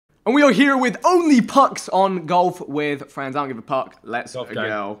And we are here with only pucks on golf with friends. I don't give a puck. Let's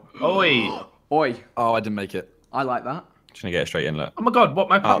go. Oi. Oi. Oh, I didn't make it. I like that. Just gonna get it straight in, look. Oh my god, what?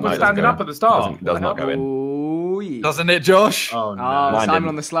 My puck was standing up at the start. Does not go in. Oh, yeah. Doesn't it, Josh? Oh, no. Simon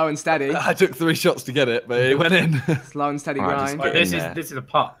on the slow and steady. I took 3 shots to get it, but it went in. Slow and steady Right, grind. This is a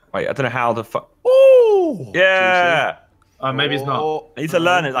putt. Wait, I don't know how the fuck. Oh! Yeah! Maybe it's not. I need to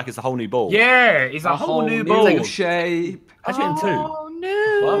learn it like it's a whole new ball. Yeah, it's a whole new ball. New shape. Actually, in 2. Oh,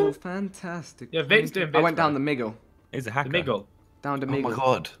 no. What? Fantastic. Yeah, Vic's doing bits, I went down the miggle. He's a hacker. The Miggle. Down to Oh miggle. my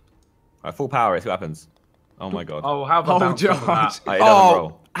god. Right, full power, see what happens. Oh my god. Oh, how about Oh, Josh. Right, it doesn't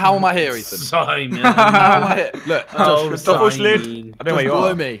roll. How am I here, Ethan? Simon. How am I here? Look, Oh, Josh, Double Simon. slid. I don't know where you below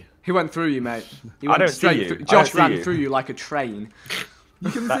are. me. He went through you, mate. He I went don't see straight you. through. I Josh don't see ran you. through you like a train. You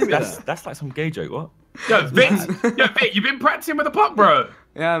can see me there. That's like some gay joke, what? Yo, Vic, you've been practicing with the puck, bro.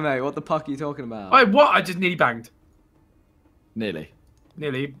 Yeah, mate. What the puck are you talking about? Wait, what? I just nearly banged. Nearly.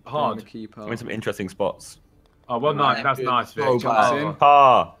 Nearly hard. I'm in some interesting spots. Oh, well, nice. That's nice, Vic. Oh, Johnson.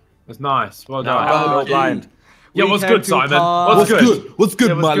 Par. That's nice. Well No, done. I'm blind. Yeah, what's good, Simon? What's good? What's good,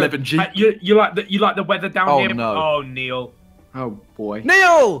 Yeah, my good? 11G? You like the weather down Oh, here? no. Oh, Neil. Oh boy.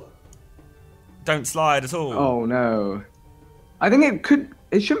 Neil! Don't slide at all. Oh no. I think it could.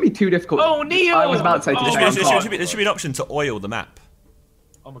 It shouldn't be too difficult. Oh, Neil! I was about to say to Oh, the There same should, part. there should be an option to oil the map.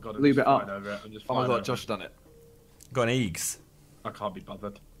 Oh my god, Leave it up. Over it. I'm just Oh my flying god, over Josh done it. Got an Eags. it. I can't be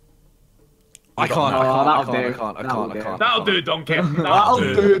bothered. I can't, that'll I do. can't. That'll do, donkey. That'll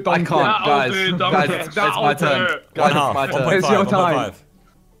do, I donkey. can't, That'll guys. do, donkey. Guys, it's my That'll turn. do. Guys, 1.5. it's my turn. It's your time. 1.5.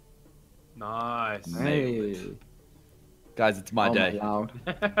 Nice. Hey. Guys, it's my Oh, day. loud.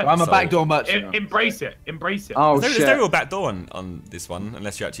 I'm a backdoor merchant. Embrace it. Embrace it. Oh There's shit. no real back door on this one,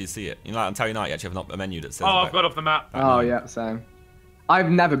 unless you actually see it. You know, like on Terry Knight, you actually have a menu that says. Oh, I've got off the map. Oh yeah, same. I've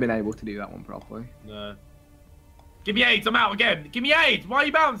never been able to do that one properly. No. Give me AIDS. I'm out again. Give me AIDS. Why are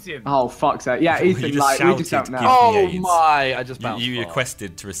you bouncing? Oh fuck's sake. Yeah, You Ethan, just like we just shouted, don't "Give know. me Oh AIDS." my, I just bounced. You far.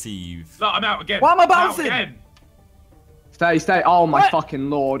 requested to receive. Look, I'm out again. Why am I I'm out bouncing? again. Stay. Oh my What? fucking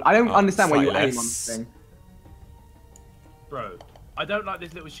lord. I don't understand where you slightly aim on less. this thing. Bro, I don't like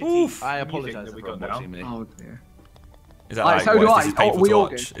this little shitty. Oof. I music apologize that we for got now. watching me. Oh dear. Is that Like, like, so do what, I. is this painful We to all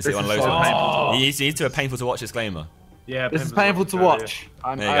watch? do. Is This it on is low so side? painful. You need to do a painful to watch disclaimer. Yeah, This is painful to watch.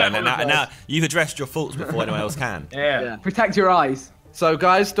 There you go. And now you've addressed your faults before anyone else can. Yeah. Protect your eyes. So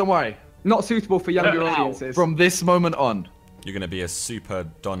guys, don't worry. Not suitable for younger No, audiences. From this moment on. You're gonna be a super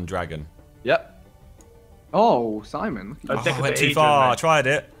Don Dragon. Yep. Oh, Simon. Look at A you. Oh, I went too decahedron, far. I mate. tried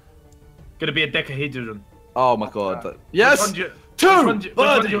it. Gonna be a decahedron. Oh my god. Yes! Which one do you,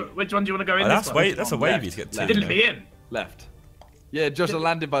 Two! which one do you want to go in? Oh, this one? that's a wavy to get Left. to. Didn't be in. Left. Yeah, Josh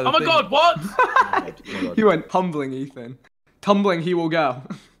landed by the Oh my thing. god, what? He went tumbling, Ethan. Tumbling, he will go.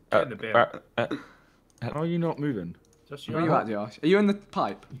 Get in the bin. How are you not moving? Just Where are you at, Josh? Are you in the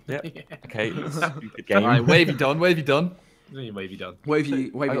pipe? Yep. Okay. Stupid Alright, game. wavy done, wavy done. Wavy done.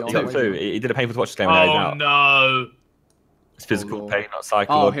 Wavy I on. got He got wavy. through. He did a painful to watch disclaimer. Now he's Oh out. no. It's physical Lord. pain, not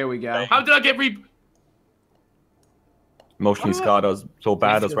psychological. Oh, here we go. How did I get Emotionally scarred. I was so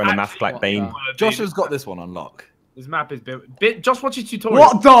bad. I was wearing a math black bean. Josh has got this one on lock. This map is bit. Just watch your tutorial.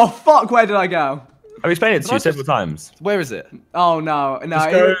 What the fuck? Where did I go? I've explained it to Can I you just- several times. Where is it? Oh no, no.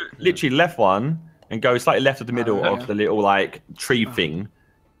 Just go literally left one and go slightly left of the middle yeah. of the little like tree thing.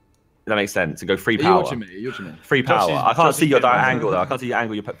 That makes sense. And go free Are you power. watching me? Are you watching me? Free power. Josh is- I can't Josh see is your getting angle though. I can't see your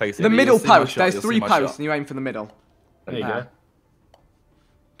angle you're facing. The middle You'll see my post. shot, There's you'll see 3 my posts, shot. and you aim for the middle. There you go.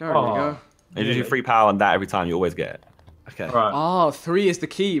 There we Oh. go. If you do free power on that every time, you always get it. Okay. Right. Oh, 3 is the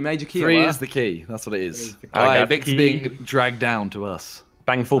key. Major key. 3 alert. is the key. That's what it is. key. Alright, Okay, Vic's key. being dragged down to us.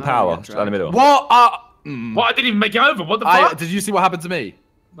 Bang full power. yeah, Just down the middle. What? What? I didn't even make it over. What the fuck? Did you see what happened to me?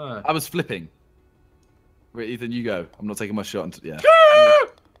 No. I was flipping. Wait, Ethan, you go. I'm not taking my shot. Yeah.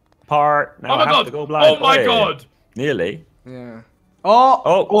 Part. Now Oh my I have god. to go blind. Oh my Oi. god. Nearly. Yeah. Oh.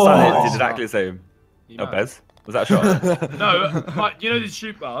 Oh, Sonny did exactly the same. You Oh, mad? Bez. Was that a shot? No, but you know this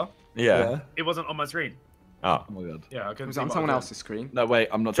shoot bar? Yeah. It wasn't on my screen. Oh. Oh my god. Yeah, I It couldn't was see on what I someone was else's screen. No, wait,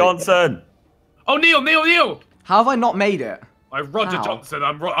 I'm not. Johnson. Oh, Neil. How have I not made it? Roger How? Johnson.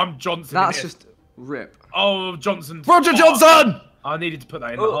 I'm Johnson. That's in it. just rip. Oh, Johnson. Roger Johnson! I needed to put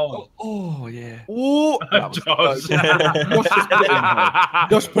that in the hole. Oh, yeah. Ooh. Josh.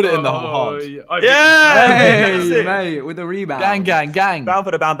 Josh put it in the hole hard. Yeah! Hey, That's it. mate, with the rebound. Gang. Bound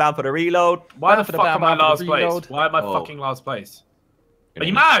for the reload. Why the Bound for the fuck am I bound, bound last for the place? reload. Why am I Oh. fucking last place? Are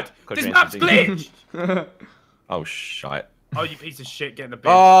you mad? This map's glitched. Oh, shite. Oh, you piece of shit, get in the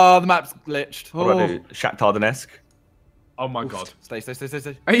bin. Oh, the map's glitched. What do I do? Shakhtar Donetsk. Oh my god. Stay.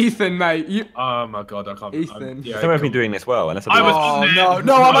 Ethan, mate. You. Oh my god, I can't. Ethan. Yeah, I don't know if you're doing this well, unless I was Oh, on there.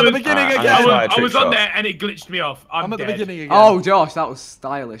 no, I'm at the was- beginning Alright, again. I'm I was on shot. there and it glitched me off. I'm I'm at the dead. beginning again. Oh, Josh, that was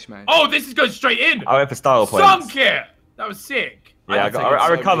stylish, mate. Oh, this is going straight in. I went for style points. Sunk it. That was sick. Yeah, I've taken so I many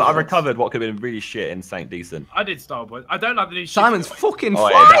shots. recovered what could have been really shit in Saint Decent. I did style points. I don't like the new shit. Simon's fucking Oh,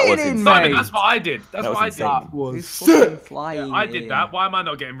 yeah, that flying was in, insane. Simon, mate. that's what I did. That's That what I was did. insane. He's fucking flying. I did in. that. Why am I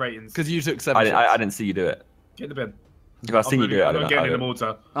not getting ratings? Because you took 7 I shots. didn't see you do it. Get in the bin. If I seen you do it, I I'm don't not know. getting in the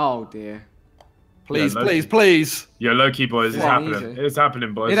mortar. Oh dear. Please, Yeah, please, please. Yo, low key boys, it's Yeah, happening. easy. It's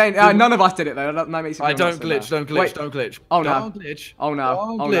happening, boys. It ain't. None of us did it though. That makes it. I feel don't massive glitch, now. don't glitch, Wait. don't glitch. Oh, no. Don't glitch. Oh no.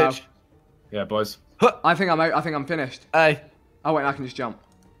 Don't Oh glitch. Yeah, boys. I think I'm out. I think I'm finished. Hey. Oh wait, I can just jump.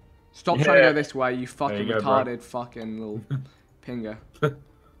 Stop Yeah. trying to go this way, you fucking you go, bro. retarded fucking little pinger.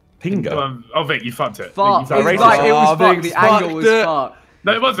 Pingo. Oh, Vic, you fucked it. Fuck. Vic, you It fucked was like, it was Oh, fucked. Vic's The angle fucked was it. fucked.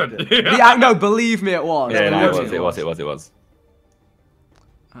 No, it wasn't. No, believe me, it was. Yeah, no, Believe me, it was.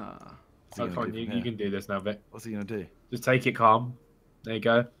 Oh, come on, you can do this now, Vic. What's he gonna do? Just take it calm. There you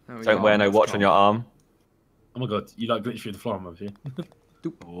go. There we Don't go. wear no Let's watch go. on your arm. Oh my god, you like glitch through the floor, have you?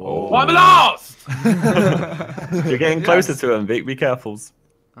 Oh. Why am I last? You're getting closer to him, Vic. Be careful.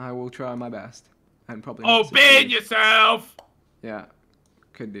 I will try my best. And probably. Oh, not bin succeed. yourself! Yeah.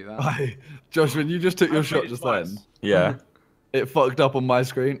 Could do that. Hey, Josh, when you just took your shot just then, Yeah. it fucked up on my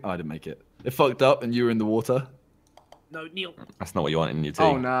screen. Oh, I didn't make it. It fucked up and you were in the water. No, Neil. That's not what you want in your team.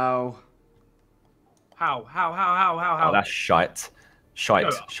 Oh no. How? Oh, that's shite. Shite. No,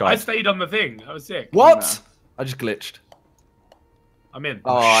 I Shite. stayed on the thing. I was sick. What? I just glitched. I'm in.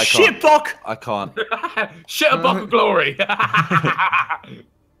 Oh, I can't. Shit block! I can't. Shit a buck of glory.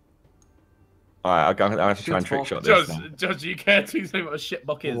 Alright, I have to try and Shit trick block. shot this. now. Judge, you care too much what a shit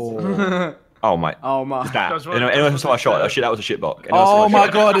buck is. Oh, Oh my. Oh my. That. Josh, what- Anyone saw my shot? That was a shit block. Anyone saw oh my my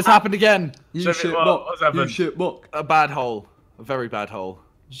shot? god, it's happened again. You Show me shit what- book. what's You happened. shit book. A bad hole. A very bad hole.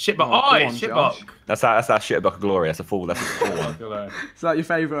 Shit buck. Oh, Oh, go it's on, shit Josh. buck. That's that shit block of glory. That's a full. That's a full one. Is that your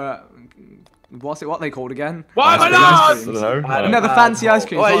favourite? What's it? What they called again? Why am I Ice cream. last? I don't know. No, the fancy ice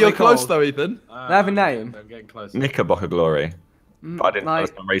cream. Wait, you're close though, Ethan. They have a name. I'm getting close. Knickerbocker glory. But I didn't. I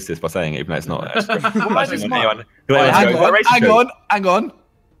was like- racist by saying it, even though it's not. Why does mine- Wait, Hang on.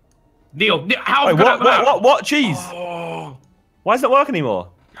 Neil, how Wait, good at that? what? Cheese? Oh. Why does that work anymore?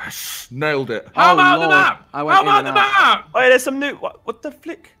 Nailed it. How Oh, about the Lord. map? I went How in about and the out. map? Oh, yeah, there's some new. What the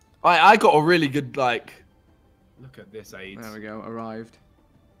flick? I got a really good like. Look at this AIDS. There we go. Arrived.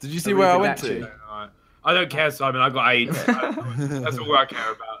 Did you see where I went Actually. to? I don't care, Simon. I got AIDS. That's all I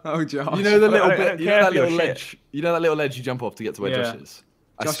care about. Oh, Josh. You know the little I don't bit. You care know that if you're little shit. ledge. You know that little ledge you jump off to get to where Yeah. Josh is.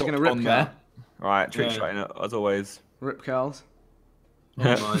 I Josh is stopped gonna rip on curl. there. Right, trick Yeah. shotting as always. Rip curls. Oh,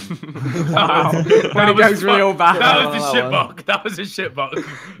 mine. When it goes real bad. That was a That shit one. buck. That was a shit buck.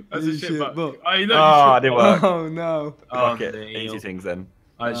 That's a You shit shit buck. buck. Oh, you know, Oh, you it didn't work. Oh no. Oh, Fuck it. Neil. Easy things then.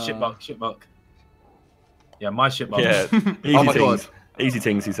 Shit buck, shit buck. Yeah, my shit buck. Yeah. Easy Oh my things. God. Easy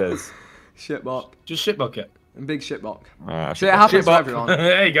things, he says. Shitbock. Just shit buck it. And big shitbock. Alright, See, it happens to Shitbock. everyone.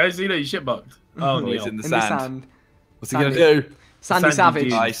 There you go. See, look, you shit bucked. Oh, Oh, he's Neil. in the In sand. the sand. What's he gonna Sandy. do? Sandy Sandy Savage.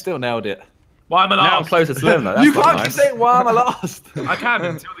 dude. Ah, he still nailed it. Why am I now I'm last? closer to them though. That's You not can't nice. keep saying why am I last? I can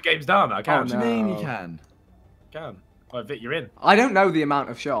until the game's done. I can. Oh, What do you mean you No. can? Can. Right, Vic, you're in. I don't know the amount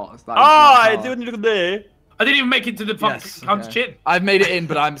of shots. That is Oh, not I hard. didn't look at there. I didn't even make it to the Yes. cunt's Okay. chin. I've made it in,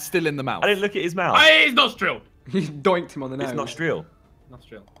 but I'm still in the mouth. I didn't look at his mouth. Hey, it's nostril. He doinked him on the nose. It's not Striel.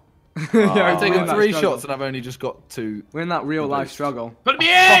 Nostril. Yeah, I've we're in taken that 3 struggle. shots and I've only just got 2. We're in that real life Boost. struggle. Put me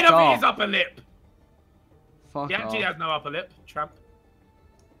in fuck up off. his upper lip. Fuck He actually off. has no upper lip. Tramp.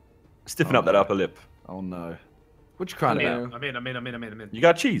 Stiffen up that upper lip. Oh no. What you crying Yeah. about? I'm in. You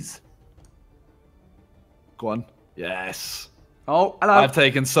got cheese. Go on. Yes. Oh, hello. I've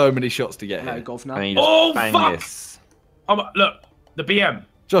taken so many shots to get Hello, here. governor. And you just Oh, bang fuck! this. Oh, look, the BM.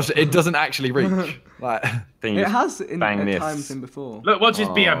 Josh, it doesn't actually reach. Like, Then you It just has in bang at this. times in before. Look, watch his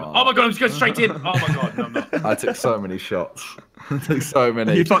BM. Oh my god, I'm just going straight in. Oh my god, no, I'm not. I took so many shots. I took so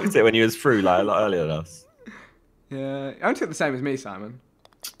many. You fucked it when you was through like a lot earlier than us. Yeah, I took the same as me, Simon.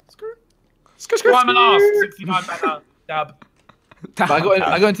 Why am I last? 69 better. Dab. But I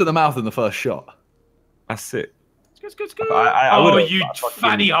got into the mouth in the first shot. That's it. I oh, would've, you but I fucking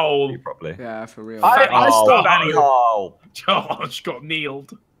fanny hole. did it properly. Yeah, for real. I Oh, stopped. fanny hole. Josh got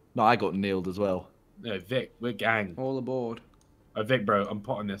kneeled. No, I got nailed as well. No, Vic, we're gang. All aboard. Oh, Vic, bro, I'm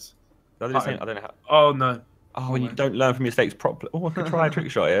potting this. I don't know how. Oh no. Oh, when you don't learn from your mistakes properly. Oh, I could try a trick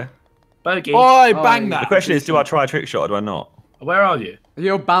shot here. Bogey. Oi, Oh, bang yeah. The that! question is, do I try a trick shot or do I not? Where are you?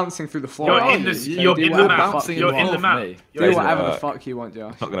 You're bouncing through the floor. You're aren't in you? this. So You're do in the whatever map. fuck you You're in want. the map. me. You're Do in the whatever the work. fuck you want,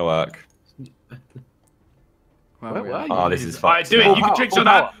 Josh. Not gonna work. Well, Where we were are. you? Oh, this is Alright, fucked. do it. Full You can power, trick full shot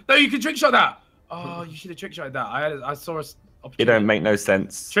that. power. No, you can trick shot that. Oh, you should have trick shotted that. I saw us. It don't make no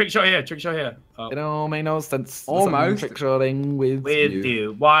sense. Trick shot here. Trick shot here. Oh. It don't make no sense. Almost. Trick-shotting with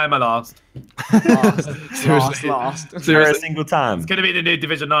you. Why am I last? Last. For a single time. It's gonna be the new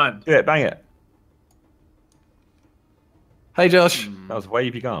Division 9. Do it, bang it. Hey, Josh. That was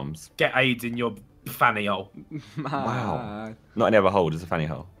wavy gums. Get AIDS in your fanny hole. Wow. Not any other hole, just a fanny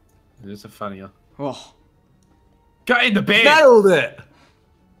hole. It's a fanny hole. Oh, Get in the bin. Nailed it.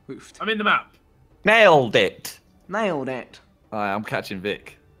 woofed. I'm in the map. Nailed it. Nailed it. Alright, I'm catching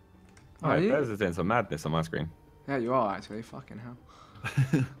Vic. Are you? There's doing some madness on my screen. Yeah, you are actually. Fucking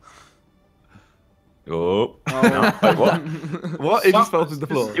hell. Oh. No, wait, what? What? It just fell through the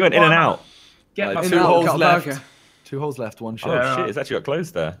floor. You went in and out. Get Right, my In two and out, holes got a left. burger. 2 holes left, 1 Oh shot. Yeah. shit, it's actually got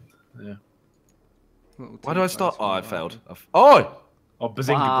closed there. Yeah. Little Why do I two start? plates Oh, I from failed. the Oh! Oh,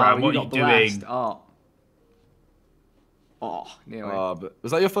 Bazinga Wow, Graham, what you are you got blessed. doing? Oh, nearly. But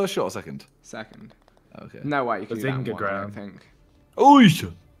was that your first shot or second? Second. Okay. No way you can do that in Bazinga one, I don't Graham. think. Oh,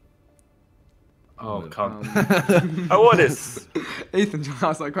 Oh, cunt. Oh, what is? Ethan, do you want to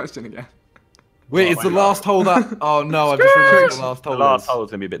ask that question again? Wait, Oh it's my the God. last hole that. Oh no, I've just realised the last The hole. last is.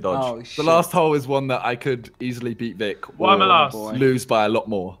 hole's gonna be a bit dodgy. Oh, The shit. last hole is one that I could easily beat Vic. Why am I or last? boy. Lose by a lot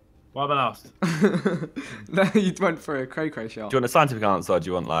more. Why am I last? No, you went for a cray-cray shot. Do you want a scientific answer or do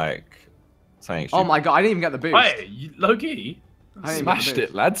you want like something Oh extreme? my god, I didn't even get the boost. Wait, Loki? I didn't even get the Smashed boost.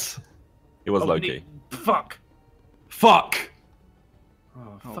 it, lads. It was Oh, Loki. Fuck. Fuck.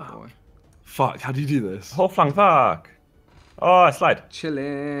 Oh, Oh fuck. boy. Fuck. How do you do this? Whole flank fuck. Oh, I slide.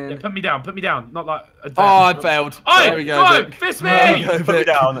 Chilling. Yeah, put me down, Not like. Oh, I failed. Oi, There we go, go, Vic. fist There we me! go, Put me Vic.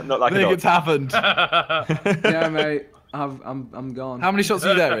 down, not like a Vic, dog. it's happened. Yeah, mate. I'm gone. How many shots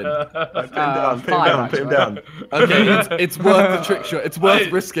are you there in? Put him down, put him five, down, put him down. Okay, it's worth the trick shot. It's worth Hey.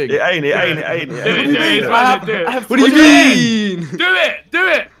 risking. It ain't, it ain't, it ain't. It Do it, ain't. do it, I do it. have What do you mean? Do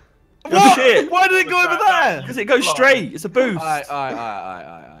it! What? Shit. Why did it go over there? Because it goes straight. It's a boost.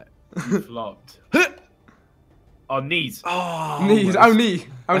 Alright. Flopped. Oh, knees. Oh, Knees. almost. Oh, knee.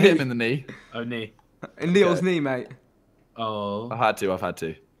 Oh, I hit him knee. in the knee. Oh, knee. In Neil's knee, mate. Oh. I've had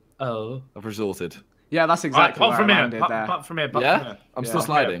to. Oh. I've resorted. Yeah, that's Alright, exactly putt where from I here. landed there. Putt from here. Putt Yeah? from here. I'm Yeah. still Yeah,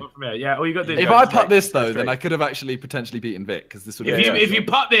 sliding. putt from here. Yeah, all you got to do is If go I straight. putt this though, Straight. then I could have actually potentially beaten Vic because this would have If been. you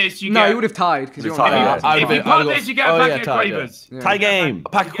putt this, you No, get. you would have tied because you're You'd have on tied, the yeah. If you I'd putt have this, got- you get a oh, packet yeah, of tied, yeah. quavers. Yeah. Tie game. A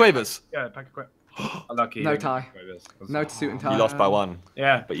pack of quavers. Yeah, pack of quavers. Unlucky. No yeah, tie. quavers. No to suit and tie. You lost by one.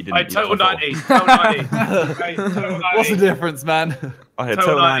 Yeah. But you didn't- Hey, total you lost by 90. Total 90. Hey, total 90. What's the difference, man? I had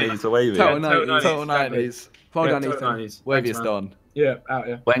Total total 90s. 90s away with Total it. 90s. Total 90s. Well Yeah, done, total Ethan. 90s. Waviest Thanks, man. on. Yeah, out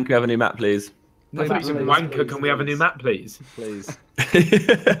here. When can we have a new map, please? No, Please, please, wanker, please, can we have a new please. map, please? Please.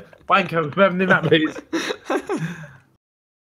 Wanker, can we have a new map, please?